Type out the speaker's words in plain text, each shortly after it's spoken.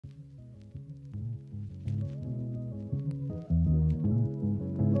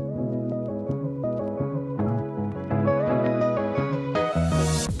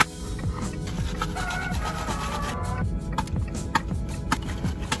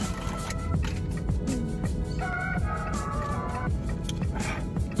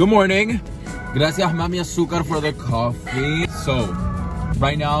Good morning. Gracias, Mami Azúcar, for the coffee. So,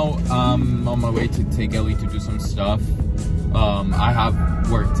 right now, I'm on my way to take Ellie to do some stuff. I have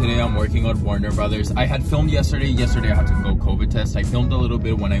work today. I'm working on Warner Brothers. I had filmed yesterday. Yesterday, I had to go COVID test. I filmed a little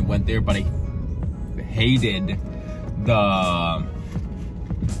bit when I went there, but I hated all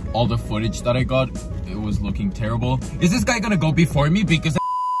the footage that I got. It was looking terrible. Is this guy gonna go before me? Because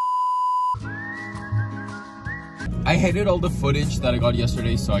I hated all the footage that I got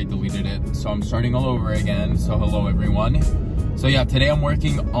yesterday, so I deleted it. So I'm starting all over again. So hello everyone. So yeah, today I'm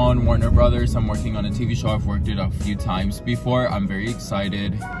working on Warner Brothers. I'm working on a TV show. I've worked it a few times before. I'm very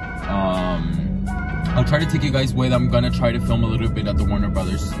excited. I'll try to take you guys with. I'm gonna try to film a little bit at the Warner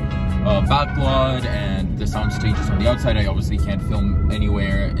Brothers backlot and the sound stages on the outside. I obviously can't film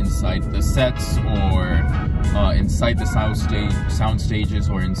anywhere inside the sets or inside the sound stages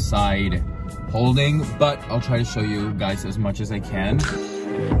or inside holding, but I'll try to show you guys as much as I can.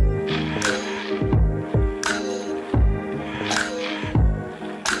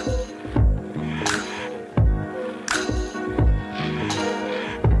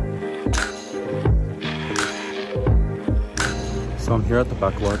 So I'm here at the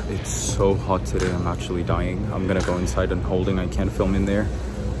backlot. It's so hot today. I'm actually dying. I'm gonna go inside and holding. I can't film in there.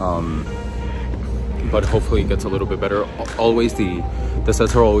 But hopefully it gets a little bit better. Always the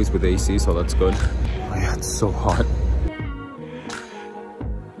sets are always with AC, so that's good. Oh yeah, it's so hot.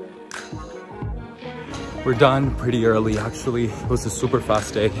 We're done pretty early actually. It was a super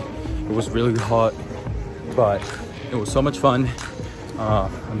fast day. It was really hot, but it was so much fun.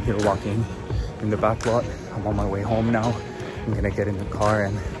 I'm here walking in the backlot. I'm on my way home now. I'm gonna get in the car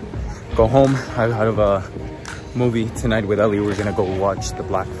and go home. I have a movie tonight with Ellie. We're gonna go watch The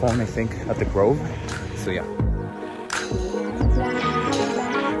Black Phone, I think, at the Grove. So yeah.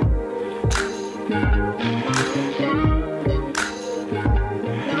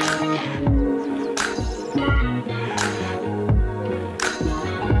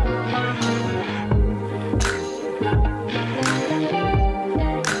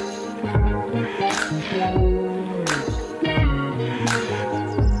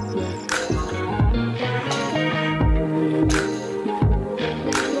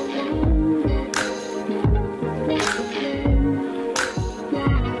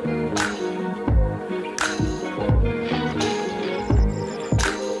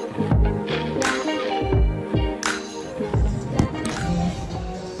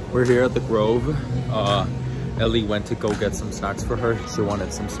 We're here at the Grove. Ellie went to go get some snacks for her. She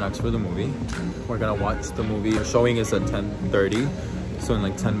wanted some snacks for the movie. We're gonna watch the movie. The showing is at 10:30, so in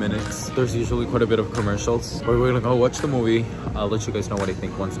like 10 minutes. There's usually quite a bit of commercials. But we're gonna go watch the movie. I'll let you guys know what I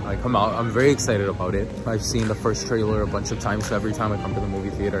think once I come out. I'm very excited about it. I've seen the first trailer a bunch of times, so every time I come to the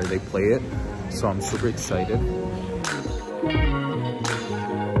movie theater, they play it. So I'm super excited.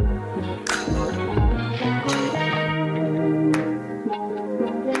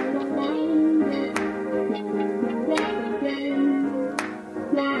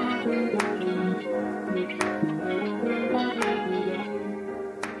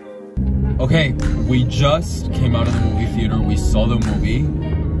 Okay, we just came out of the movie theater. We saw the movie.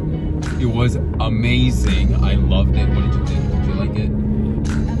 It was amazing. I loved it. What did you think? Did you like it?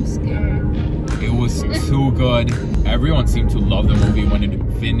 I'm scared. It was too good. Everyone seemed to love the movie. When it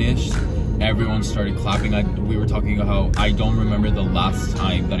finished, everyone started clapping. We were talking about how I don't remember the last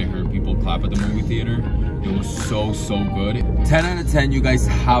time that I heard people clap at the movie theater. It was so good. 10 out of 10, you guys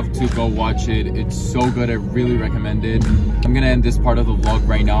have to go watch it. It's so good. I really recommend it. I'm gonna end this part of the vlog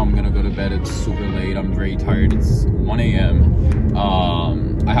right now. I'm gonna go to bed. It's super late. I'm very tired. It's 1 a.m.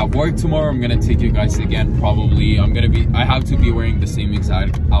 I have work tomorrow. I'm gonna take you guys again probably. I have to be wearing the same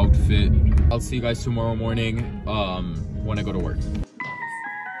exact outfit. I'll see you guys tomorrow morning when I go to work.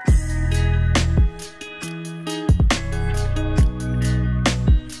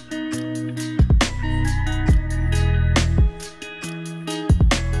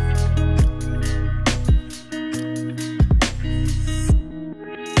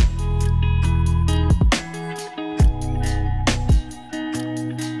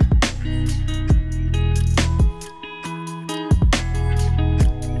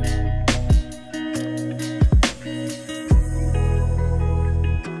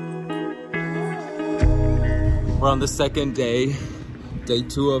 We're on the second day, day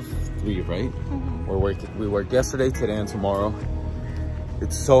 2 of 3, right? Mm-hmm. We worked yesterday, today, and tomorrow.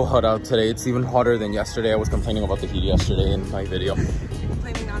 It's so hot out today. It's even hotter than yesterday. I was complaining about the heat yesterday in my video.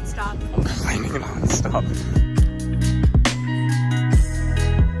 Complaining non-stop. I'm complaining non-stop.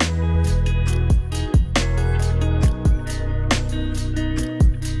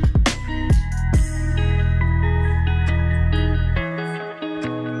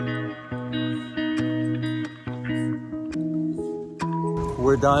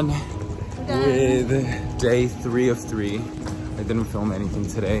 done with day 3 of 3. I didn't film anything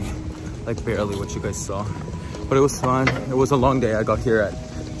today, like barely what you guys saw, but it was fun. It was a long day. I got here at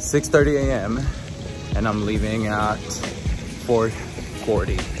 6:30 a.m. and I'm leaving at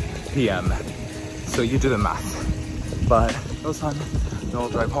 4:40 p.m. So you do the math, but it was fun. Now I'll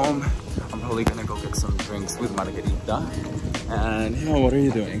drive home. I'm probably gonna go get some drinks with Margarita. And you know, what are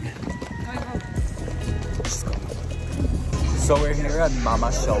you doing? Just go. So we're here at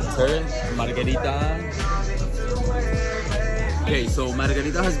Mama's shelter, Margarita. Okay, so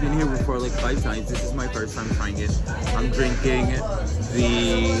Margarita has been here before like 5 times. This is my first time trying it. I'm drinking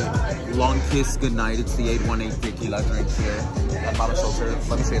the Long Kiss Goodnight. It's the 818 tequila drink here at Mama's shelter.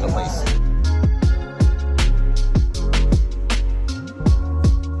 Let me show you the place.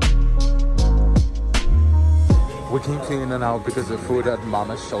 We came to In-N-Out because the food at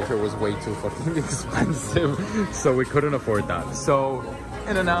Mama's shelter was way too fucking expensive, so we couldn't afford that. So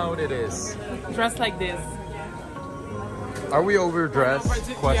In-N-Out it is. Dressed like this. Are we overdressed?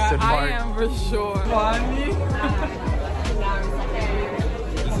 Question mark. I am for sure. Funny.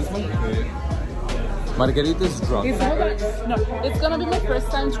 This is my food. Margarita's drunk. It's gonna be my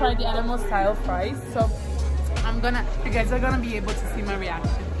first time trying the animal style fries, so you guys are gonna be able to see my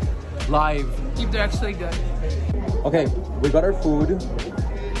reaction. Live. If they're actually good. Okay, we got our food.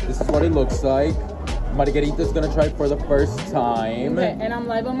 This is what it looks like. Margarita's gonna try it for the first time. Okay, and I'm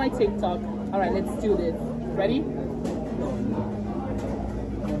live on my TikTok. All right, let's do this. Ready?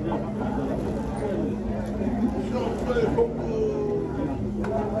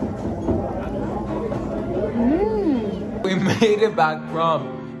 We made it back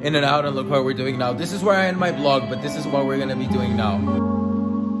from In-N-Out and look what we're doing now. This is where I end my vlog, but this is what we're gonna be doing now.